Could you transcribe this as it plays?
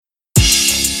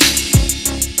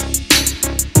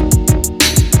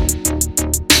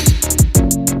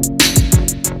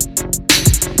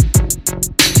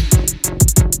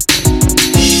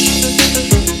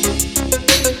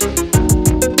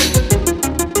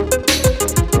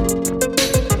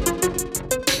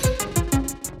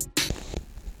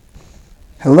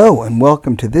Hello and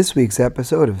welcome to this week's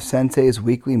episode of Sensei's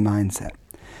Weekly Mindset.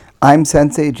 I'm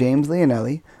Sensei James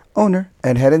Leonelli, owner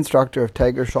and head instructor of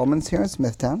Tiger Schulman's here in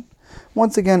Smithtown.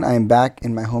 Once again, I am back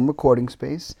in my home recording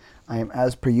space. I am,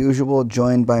 as per usual,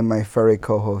 joined by my furry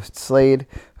co-host Slade,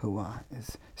 who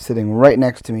is sitting right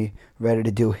next to me, ready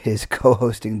to do his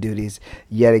co-hosting duties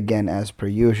yet again as per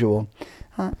usual.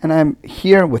 And I'm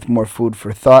here with more food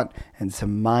for thought and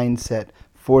some mindset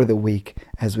for the week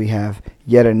as we have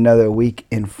yet another week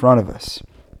in front of us.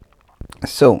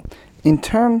 So, in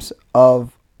terms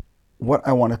of what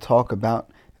I want to talk about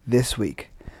this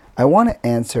week, I want to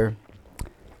answer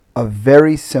a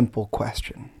very simple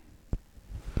question.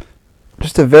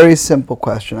 Just a very simple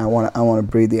question I want to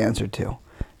breathe the answer to.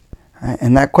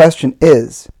 And that question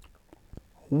is,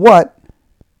 what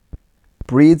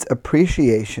breeds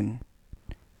appreciation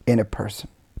in a person?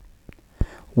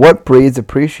 What breeds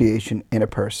appreciation in a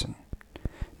person?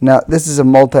 Now, this is a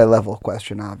multi-level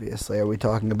question, obviously. Are we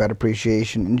talking about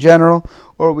appreciation in general,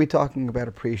 or are we talking about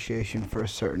appreciation for a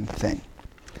certain thing?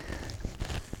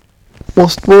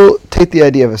 We'll take the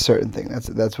idea of a certain thing.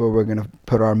 That's where we're going to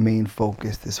put our main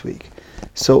focus this week.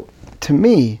 So, to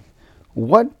me,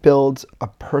 what builds a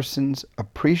person's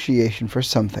appreciation for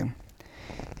something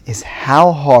is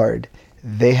how hard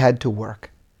they had to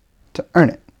work to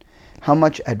earn it. How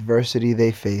much adversity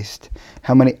they faced,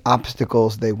 how many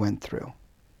obstacles they went through.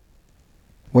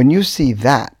 When you see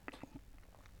that,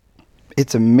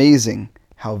 it's amazing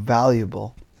how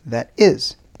valuable that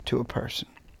is to a person.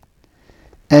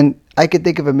 And I could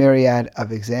think of a myriad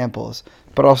of examples,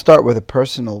 but I'll start with a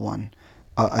personal one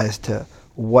as to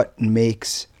what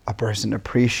makes a person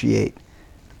appreciate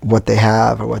what they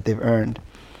have or what they've earned.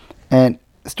 And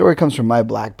the story comes from my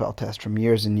black belt test from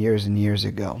years and years and years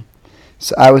ago.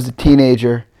 So I was a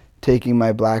teenager taking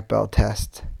my black belt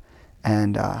test,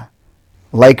 and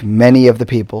like many of the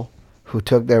people who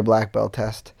took their black belt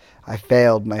test, I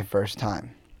failed my first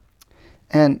time.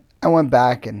 And I went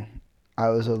back and I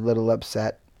was a little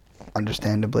upset,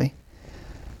 understandably.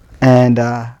 And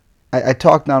I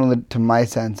talked not only to my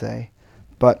sensei,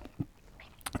 but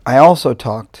I also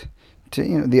talked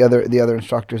to the other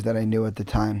instructors that I knew at the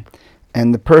time.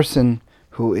 And the person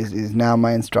who is now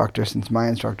my instructor, since my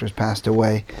instructor's passed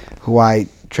away, who I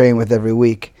train with every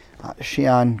week,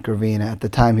 Shion Gravina, at the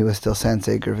time he was still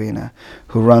Sensei Gravina,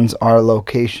 who runs our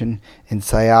location in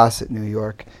Syosset, New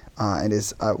York, and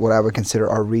is what I would consider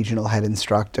our regional head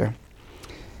instructor.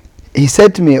 He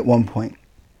said to me at one point,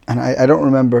 and I don't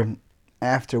remember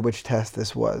after which test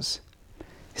this was,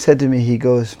 he said to me, he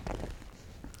goes,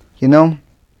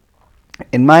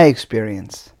 in my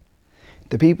experience,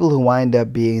 the people who wind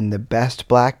up being the best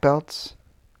black belts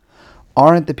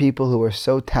aren't the people who are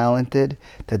so talented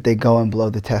that they go and blow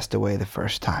the test away the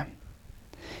first time.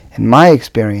 In my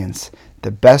experience,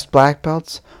 the best black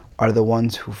belts are the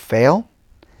ones who fail,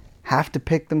 have to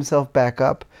pick themselves back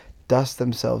up, dust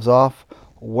themselves off,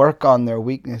 work on their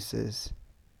weaknesses,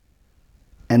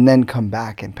 and then come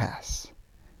back and pass.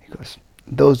 He goes,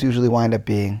 those usually wind up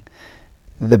being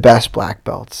the best black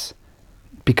belts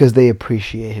because they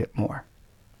appreciate it more.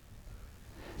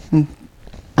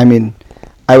 I mean,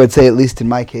 I would say, at least in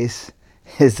my case,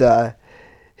 his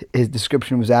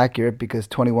description was accurate, because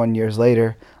 21 years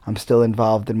later, I'm still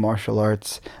involved in martial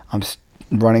arts. I'm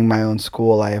running my own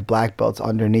school. I have black belts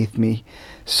underneath me.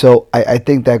 So I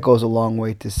think that goes a long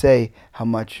way to say how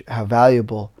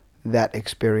valuable that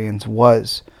experience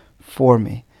was for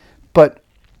me. But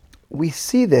we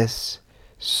see this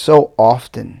so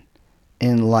often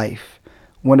in life.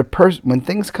 When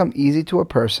things come easy to a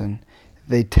person,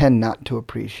 they tend not to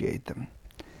appreciate them.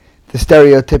 The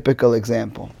stereotypical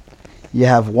example. You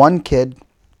have one kid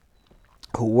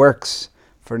who works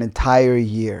for an entire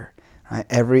year.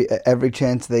 Every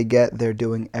chance they get, they're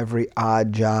doing every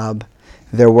odd job.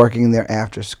 They're working their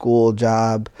after-school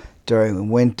job. During the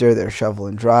winter, they're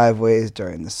shoveling driveways.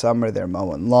 During the summer, they're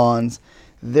mowing lawns.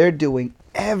 They're doing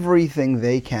everything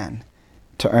they can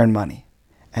to earn money.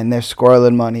 And they're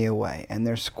squirreling money away. And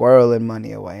they're squirreling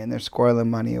money away. And they're squirreling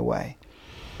money away.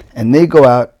 And they go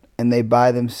out and they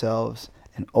buy themselves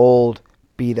an old,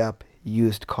 beat-up,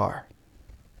 used car.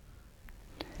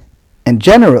 And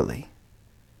generally,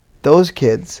 those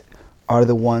kids are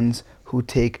the ones who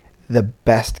take the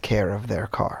best care of their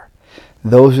car.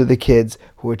 Those are the kids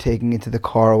who are taking it to the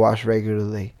car wash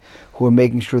regularly, who are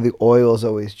making sure the oil is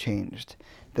always changed,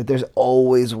 that there's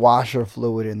always washer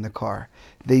fluid in the car.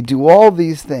 They do all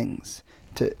these things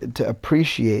to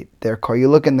appreciate their car. You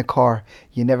look in the car,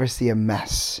 you never see a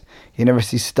mess. You never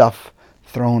see stuff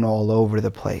thrown all over the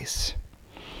place.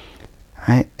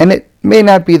 Right? And it may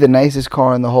not be the nicest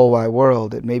car in the whole wide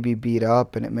world. It may be beat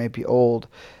up and it may be old,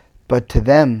 But to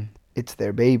them, it's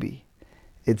their baby.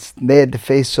 They had to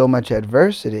face so much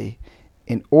adversity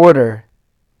in order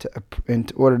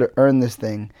to earn this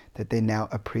thing that they now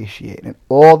appreciate, and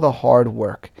all the hard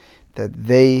work that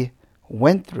they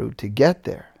went through to get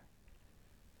there.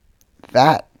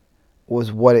 That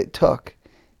was what it took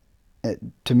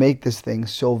to make this thing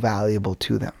so valuable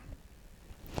to them.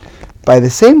 By the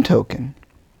same token,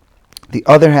 the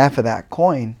other half of that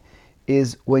coin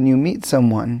is when you meet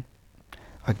someone,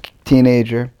 a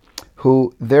teenager,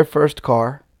 who their first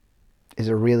car is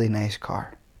a really nice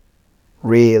car.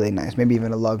 Really nice, maybe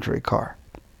even a luxury car.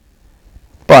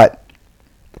 But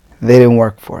they didn't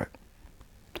work for it.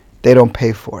 They don't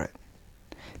pay for it.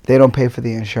 They don't pay for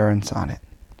the insurance on it.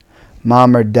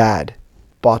 Mom or dad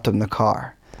bought them the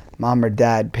car. Mom or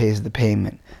dad pays the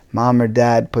payment. Mom or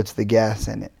dad puts the gas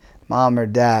in it. Mom or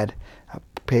dad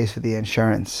pays for the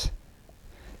insurance.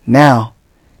 Now,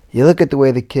 you look at the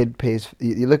way the kid pays.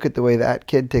 You look at the way that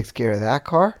kid takes care of that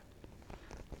car.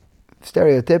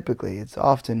 Stereotypically, it's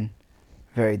often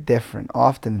very different.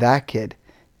 Often that kid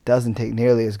doesn't take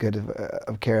nearly as good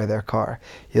of care of their car.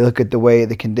 You look at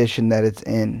the condition that it's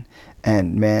in,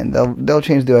 and man, they'll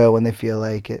change the oil when they feel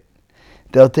like it.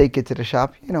 They'll take it to the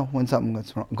shop, when something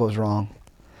goes wrong.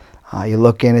 You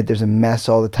look in it, there's a mess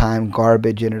all the time,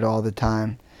 garbage in it all the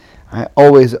time.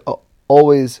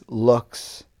 Always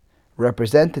looks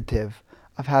representative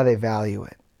of how they value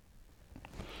it.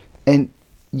 And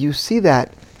you see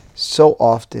that so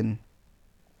often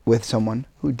with someone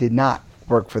who did not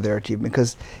work for their achievement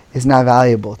because it's not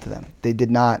valuable to them. They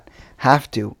did not have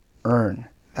to earn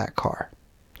that car.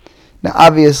 Now,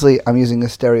 obviously, I'm using a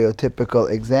stereotypical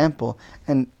example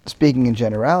and speaking in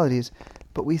generalities,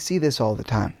 but we see this all the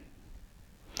time.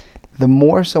 The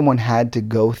more someone had to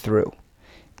go through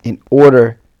in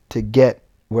order to get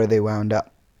where they wound up,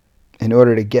 in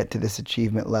order to get to this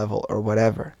achievement level or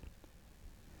whatever,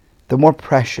 the more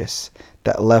precious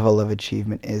that level of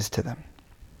achievement is to them.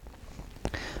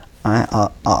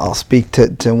 I'll speak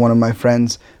to one of my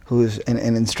friends who's an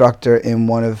instructor in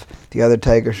one of the other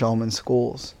Tiger Schulman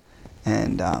schools.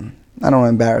 And I don't want to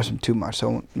embarrass him too much, so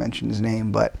I won't mention his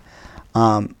name. But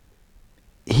when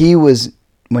he was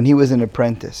an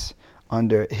apprentice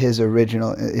under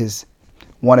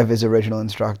one of his original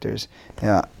instructors,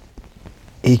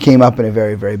 he came up in a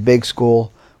very, very big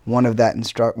school. One of the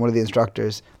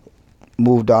instructors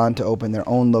moved on to open their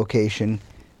own location.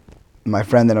 My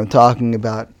friend that I'm talking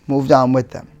about moved on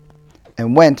with them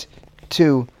and went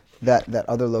to that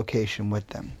other location with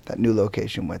them, that new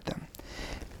location with them.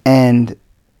 And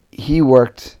he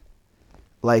worked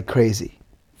like crazy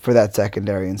for that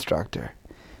secondary instructor.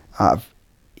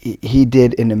 He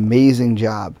did an amazing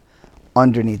job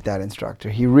underneath that instructor.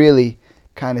 He really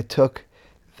kind of took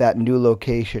that new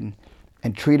location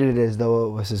and treated it as though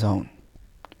it was his own.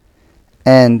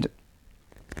 And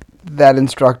that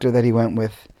instructor that he went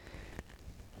with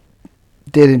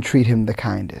didn't treat him the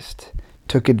kindest,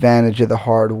 took advantage of the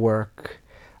hard work,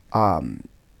 and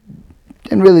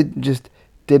really just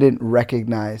didn't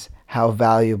recognize how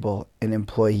valuable an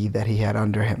employee that he had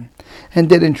under him, and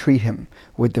didn't treat him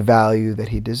with the value that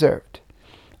he deserved.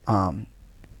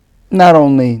 Not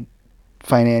only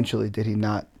financially did he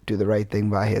not do the right thing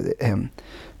by him,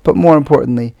 but more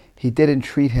importantly, he didn't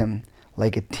treat him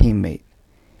like a teammate.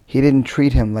 He didn't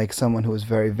treat him like someone who was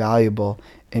very valuable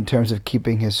in terms of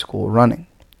keeping his school running.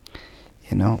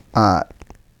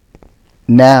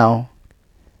 Now,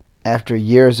 after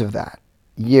years of that,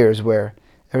 years where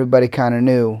everybody kind of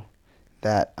knew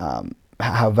that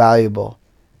how valuable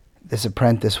this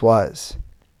apprentice was,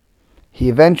 he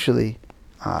eventually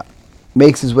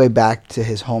makes his way back to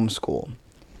his home school.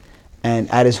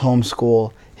 And at his home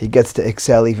school, he gets to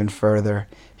excel even further.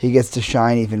 He gets to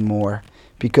shine even more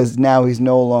because now he's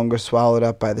no longer swallowed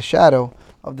up by the shadow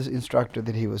of the instructor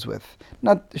that he was with.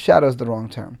 Not shadow is the wrong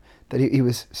term. That he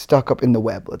was stuck up in the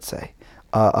web, let's say,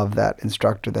 of that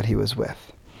instructor that he was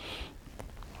with.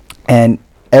 And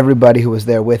everybody who was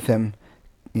there with him,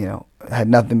 had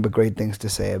nothing but great things to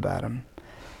say about him.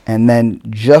 And then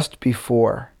just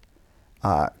before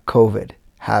COVID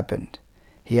happened,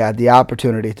 he had the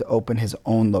opportunity to open his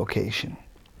own location.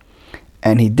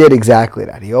 And he did exactly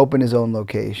that. He opened his own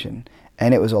location,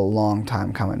 and it was a long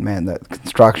time coming. Man, the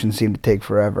construction seemed to take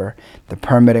forever. The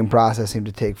permitting process seemed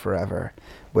to take forever,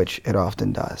 which it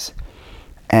often does.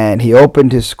 And he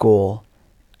opened his school,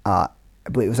 I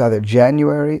believe it was either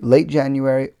late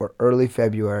January or early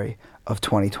February of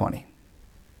 2020.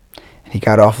 And he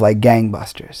got off like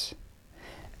gangbusters.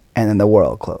 And then the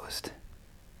world closed.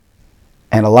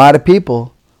 And a lot of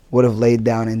people would have laid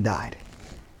down and died.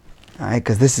 All right,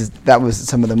 because that was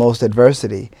some of the most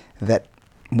adversity that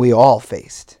we all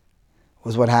faced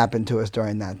was what happened to us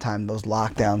during that time, those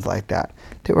lockdowns like that.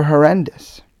 They were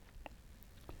horrendous.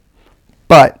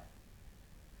 But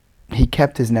he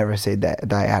kept his never say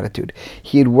die attitude.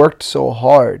 He had worked so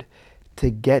hard to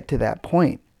get to that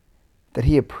point that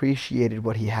he appreciated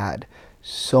what he had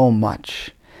so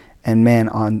much. And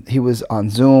man, he was on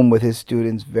Zoom with his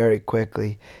students very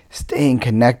quickly, staying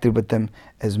connected with them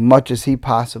as much as he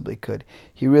possibly could.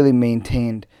 He really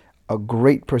maintained a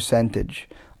great percentage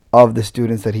of the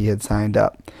students that he had signed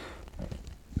up.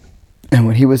 And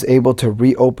when he was able to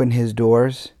reopen his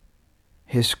doors,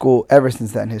 his school, ever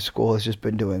since then, his school has just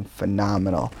been doing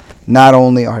phenomenal. Not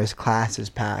only are his classes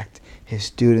packed, his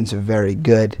students are very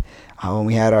good. When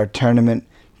we had our tournament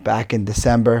back in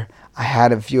December, I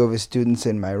had a few of his students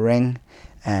in my ring,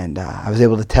 and I was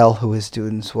able to tell who his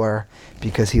students were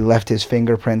because he left his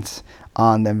fingerprints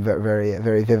on them very,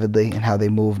 very vividly and how they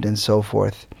moved and so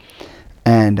forth.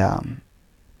 And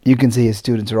you can see his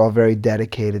students are all very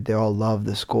dedicated. They all love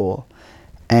the school.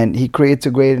 And he creates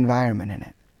a great environment in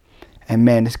it. And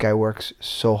man, this guy works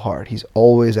so hard. He's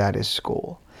always at his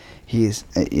school. He's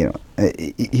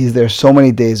there so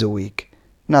many days a week.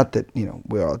 Not that,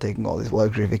 we're all taking all these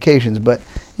luxury vacations, but,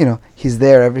 he's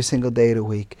there every single day of the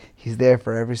week. He's there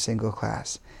for every single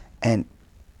class. And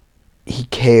he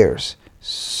cares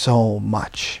so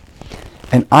much.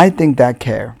 And I think that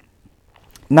care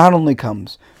not only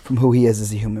comes from who he is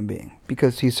as a human being,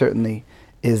 because he certainly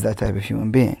is that type of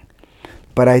human being,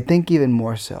 but I think even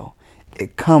more so,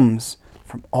 it comes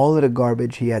from all of the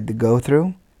garbage he had to go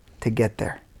through to get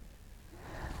there.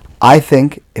 I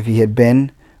think if he had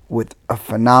been with a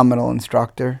phenomenal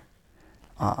instructor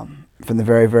from the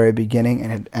very, very beginning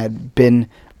and had been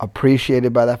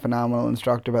appreciated by that phenomenal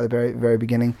instructor by the very, very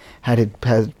beginning, had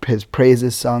his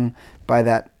praises sung by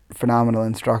that phenomenal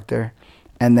instructor,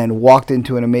 and then walked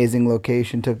into an amazing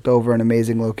location, took over an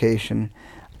amazing location,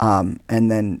 and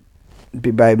then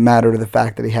by matter of the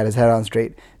fact that he had his head on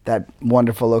straight, that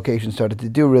wonderful location started to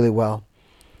do really well.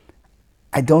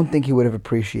 I don't think he would have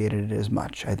appreciated it as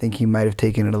much. I think he might have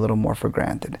taken it a little more for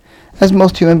granted, as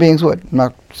most human beings would. I'm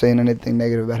not saying anything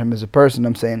negative about him as a person.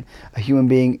 I'm saying a human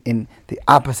being in the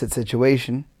opposite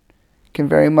situation can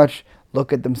very much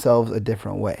look at themselves a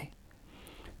different way,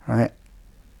 right?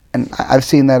 And I've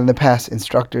seen that in the past,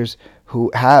 instructors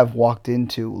who have walked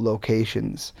into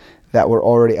locations that were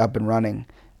already up and running,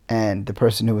 and the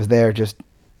person who was there, just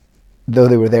though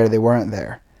they were there, they weren't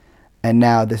there. And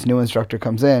now this new instructor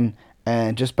comes in,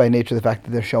 and just by nature of the fact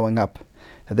that they're showing up,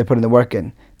 that they're putting the work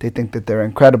in, they think that they're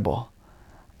incredible.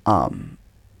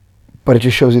 But it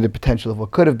just shows you the potential of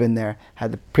what could have been there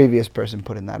had the previous person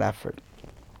put in that effort.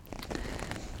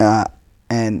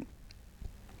 And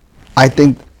I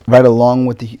think right along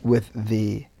with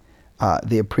the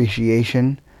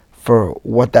appreciation for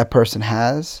what that person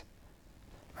has.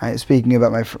 Right? Speaking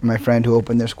about my friend who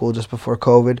opened their school just before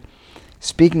COVID,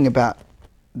 speaking about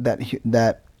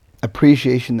that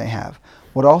appreciation they have,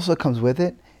 what also comes with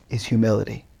it is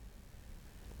humility,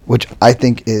 which I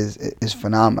think is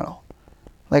phenomenal.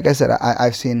 Like I said,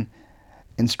 I've seen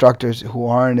instructors who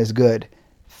aren't as good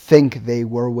think they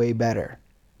were way better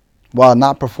while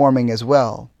not performing as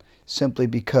well, simply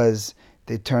because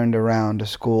they turned around a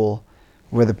school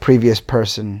where the previous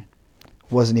person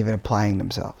wasn't even applying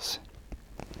themselves.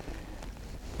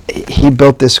 He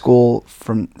built this school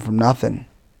from nothing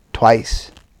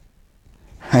twice.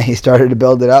 He started to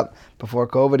build it up before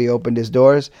COVID. He opened his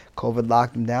doors. COVID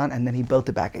locked him down, and then he built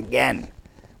it back again,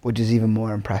 which is even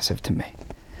more impressive to me.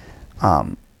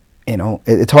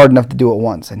 It's hard enough to do it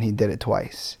once, and he did it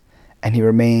twice. And he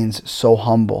remains so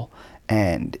humble,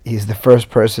 and he's the first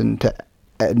person to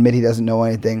admit he doesn't know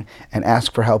anything and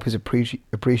ask for help. He's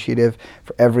appreciative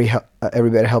for every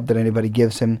bit of help that anybody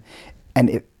gives him.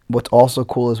 And what's also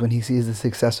cool is when he sees the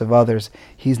success of others,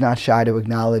 he's not shy to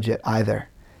acknowledge it either.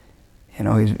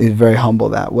 He's very humble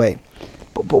that way.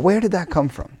 But where did that come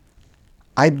from?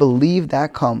 I believe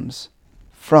that comes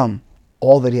from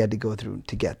all that he had to go through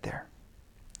to get there.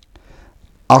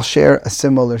 I'll share a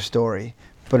similar story,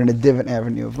 but in a different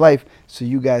avenue of life, so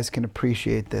you guys can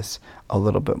appreciate this a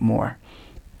little bit more.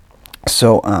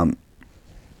 So,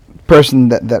 person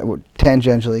that we're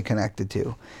tangentially connected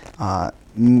to,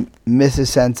 Mrs.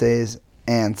 Sensei's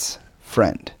aunt's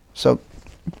friend. So,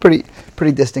 pretty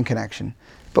distant connection.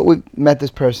 But we met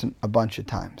this person a bunch of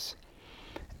times.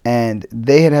 And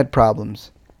they had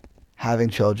problems having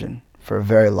children for a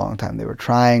very long time. They were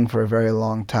trying for a very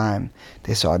long time.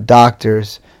 They saw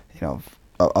doctors, of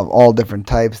all different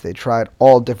types. They tried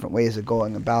all different ways of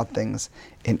going about things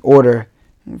in order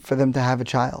for them to have a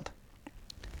child.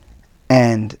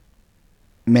 And,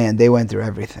 man, they went through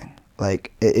everything.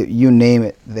 Like, you name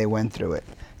it, they went through it.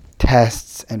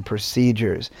 tests and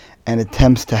procedures and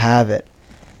attempts to have it.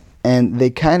 And they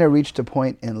kind of reached a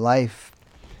point in life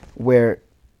where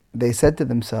they said to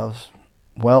themselves,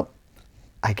 well,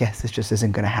 I guess this just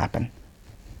isn't going to happen.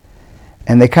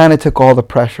 And they kind of took all the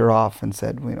pressure off and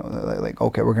said, like,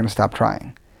 okay, we're going to stop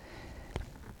trying.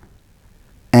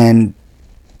 And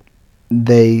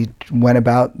they went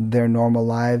about their normal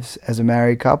lives as a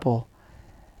married couple.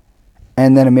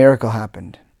 And then a miracle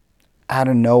happened out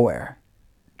of nowhere,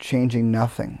 changing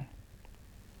nothing.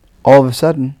 All of a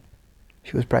sudden,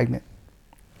 she was pregnant.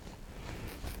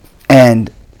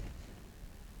 And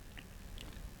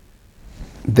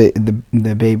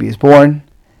the baby is born,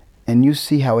 and you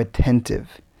see how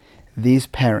attentive these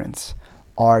parents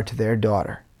are to their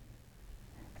daughter.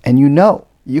 And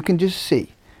you can just see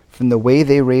from the way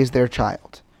they raised their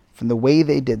child, from the way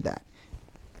they did that,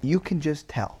 you can just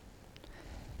tell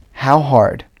how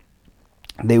hard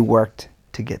they worked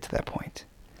to get to that point.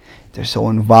 They're so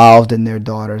involved in their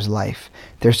daughter's life.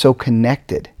 They're so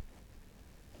connected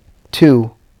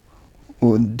to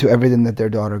everything that their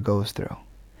daughter goes through.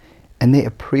 And they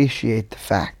appreciate the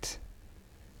fact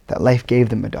that life gave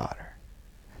them a daughter,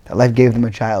 that life gave them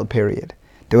a child, period.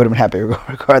 They would have been happy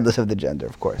regardless of the gender,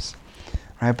 of course.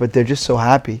 Right? But they're just so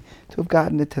happy to have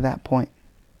gotten it to that point.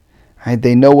 Right?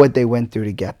 They know what they went through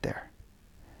to get there.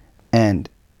 And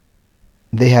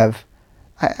they have,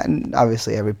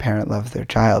 obviously every parent loves their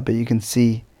child, but you can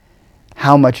see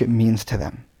how much it means to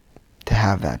them to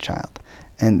have that child.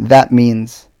 And that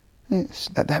means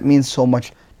so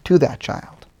much to that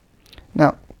child.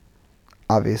 Now,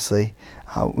 obviously,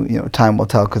 time will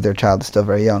tell because their child is still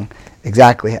very young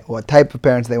exactly what type of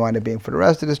parents they wind up being for the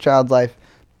rest of this child's life.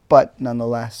 But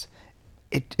nonetheless,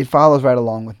 it follows right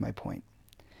along with my point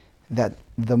that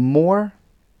the more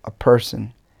a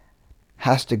person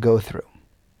has to go through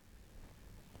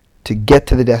to get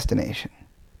to the destination,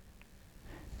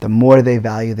 the more they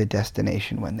value the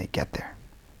destination when they get there.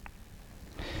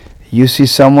 You see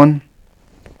someone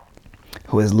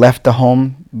who is left a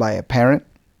home by a parent,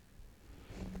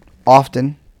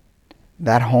 often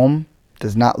that home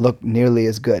does not look nearly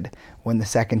as good when the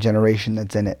second generation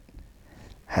that's in it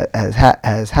has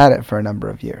had it for a number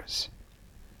of years.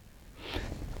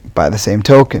 By the same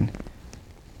token,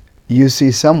 you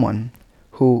see someone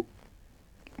who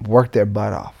worked their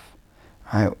butt off,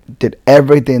 right? Did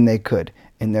everything they could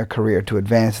in their career to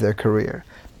advance their career,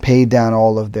 paid down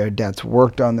all of their debts,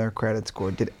 worked on their credit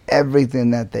score, did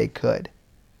everything that they could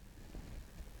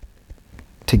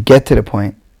to get to the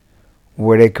point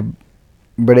where they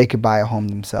could buy a home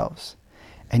themselves.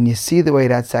 And you see the way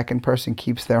that second person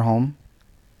keeps their home,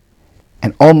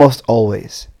 and almost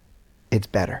always it's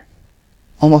better.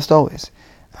 Almost always.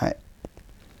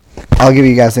 I'll give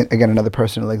you guys again another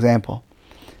personal example.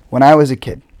 When I was a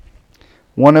kid,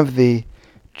 one of the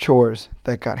chores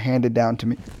that got handed down to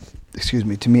me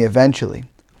eventually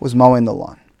was mowing the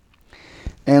lawn.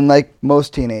 And like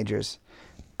most teenagers,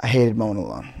 I hated mowing the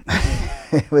lawn.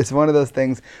 It was one of those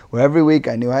things where every week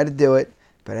I knew how to do it,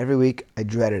 but every week I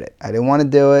dreaded it. I didn't want to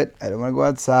do it. I didn't want to go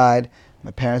outside.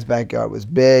 My parents' backyard was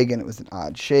big and it was an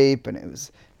odd shape and it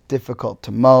was difficult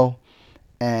to mow,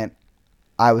 and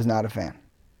I was not a fan.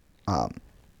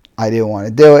 I didn't want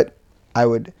to do it. I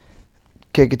would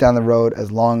kick it down the road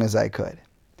as long as I could.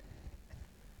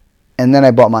 And then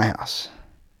I bought my house.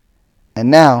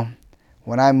 And now,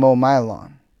 when I mow my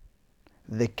lawn,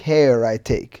 the care I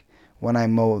take when I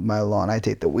mow my lawn, I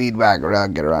take the weed whacker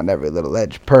out, get around every little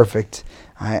edge perfect.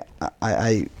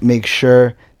 I make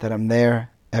sure that I'm there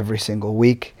every single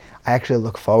week. I actually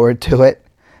look forward to it.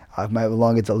 If my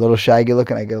lawn gets a little shaggy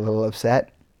looking, I get a little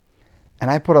upset.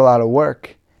 And I put a lot of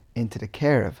work into the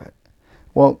care of it.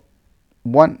 Well,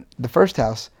 the first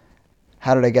house,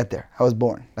 how did I get there? I was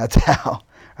born. That's how.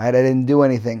 Right? I didn't do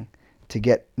anything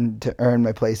to earn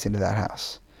my place into that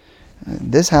house.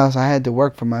 This house, I had to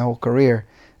work for my whole career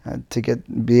to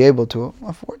be able to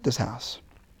afford this house.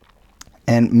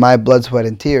 And my blood, sweat,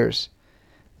 and tears,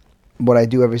 what I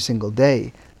do every single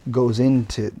day, goes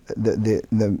into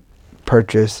the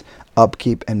purchase,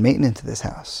 upkeep, and maintenance of this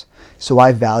house. So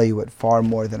I value it far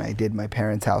more than I did my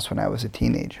parents' house when I was a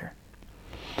teenager.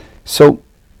 So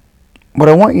what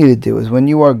I want you to do is when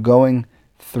you are going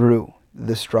through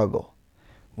the struggle,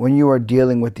 when you are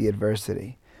dealing with the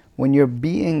adversity, when you're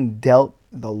being dealt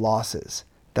the losses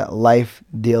that life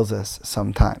deals us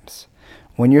sometimes,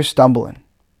 when you're stumbling,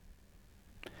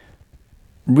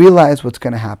 realize what's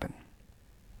going to happen.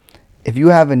 If you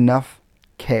have enough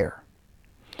care,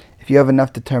 if you have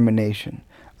enough determination,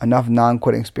 enough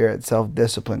non-quitting spirit,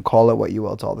 self-discipline, call it what you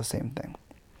will, it's all the same thing.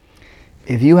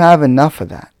 If you have enough of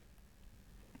that,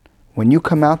 when you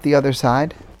come out the other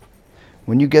side,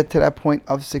 when you get to that point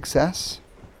of success,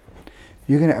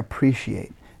 you're going to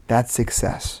appreciate that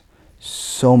success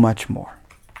so much more.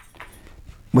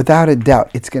 Without a doubt,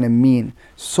 it's going to mean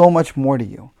so much more to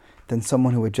you than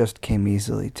someone who it just came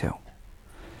easily to.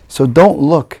 So don't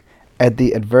look at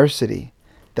the adversity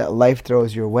that life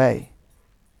throws your way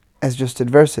as just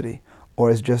adversity or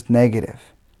as just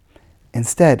negative.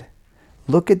 Instead,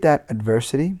 look at that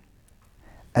adversity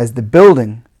as the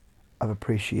building of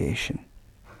appreciation.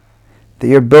 That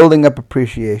you're building up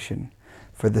appreciation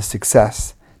for the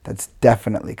success that's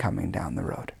definitely coming down the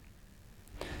road.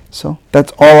 So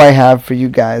that's all I have for you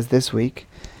guys this week.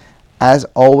 As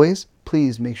always,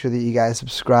 please make sure that you guys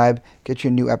subscribe, get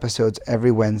your new episodes every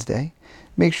Wednesday.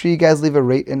 Make sure you guys leave a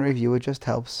rate and review. It just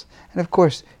helps. And of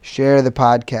course, share the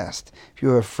podcast. If you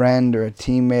have a friend or a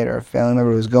teammate or a family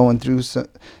member who's going through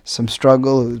some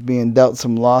struggle, who's being dealt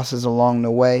some losses along the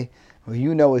way, who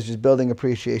you know is just building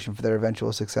appreciation for their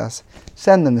eventual success,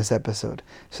 send them this episode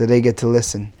so they get to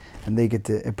listen and they get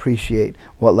to appreciate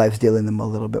what life's dealing them a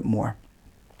little bit more.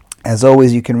 As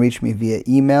always, you can reach me via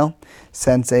email,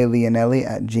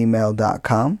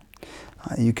 senseilionelli@gmail.com.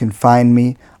 You can find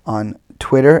me on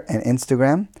Twitter and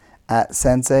Instagram at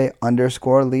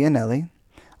sensei_Leonelli.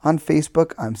 On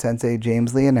Facebook, I'm Sensei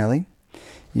James Leonelli.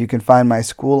 You can find my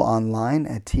school online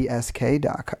at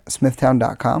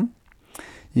tsk.smithtown.com.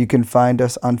 You can find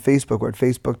us on Facebook. We're at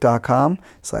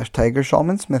facebook.com/Tiger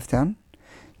Schulman Smithtown.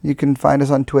 You can find us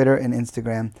on Twitter and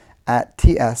Instagram at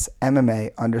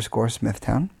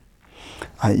TSMMA_Smithtown.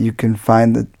 You can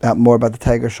find out more about the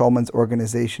Tiger Schulman's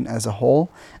organization as a whole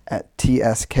at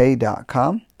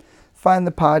tsk.com. Find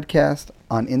the podcast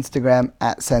on Instagram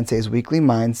at Sensei's Weekly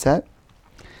Mindset.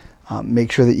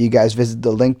 Make sure that you guys visit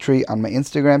the link tree on my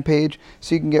Instagram page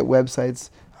so you can get websites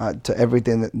to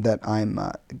everything that I'm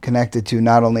connected to,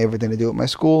 not only everything to do with my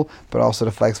school, but also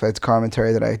the Flex Fights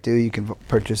commentary that I do. You can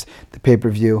purchase the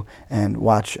pay-per-view and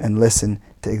watch and listen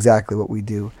to exactly what we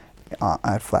do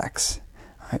at Flex.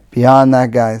 Beyond that,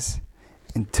 guys,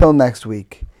 until next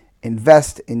week,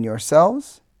 invest in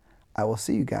yourselves. I will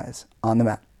see you guys on the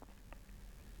mat.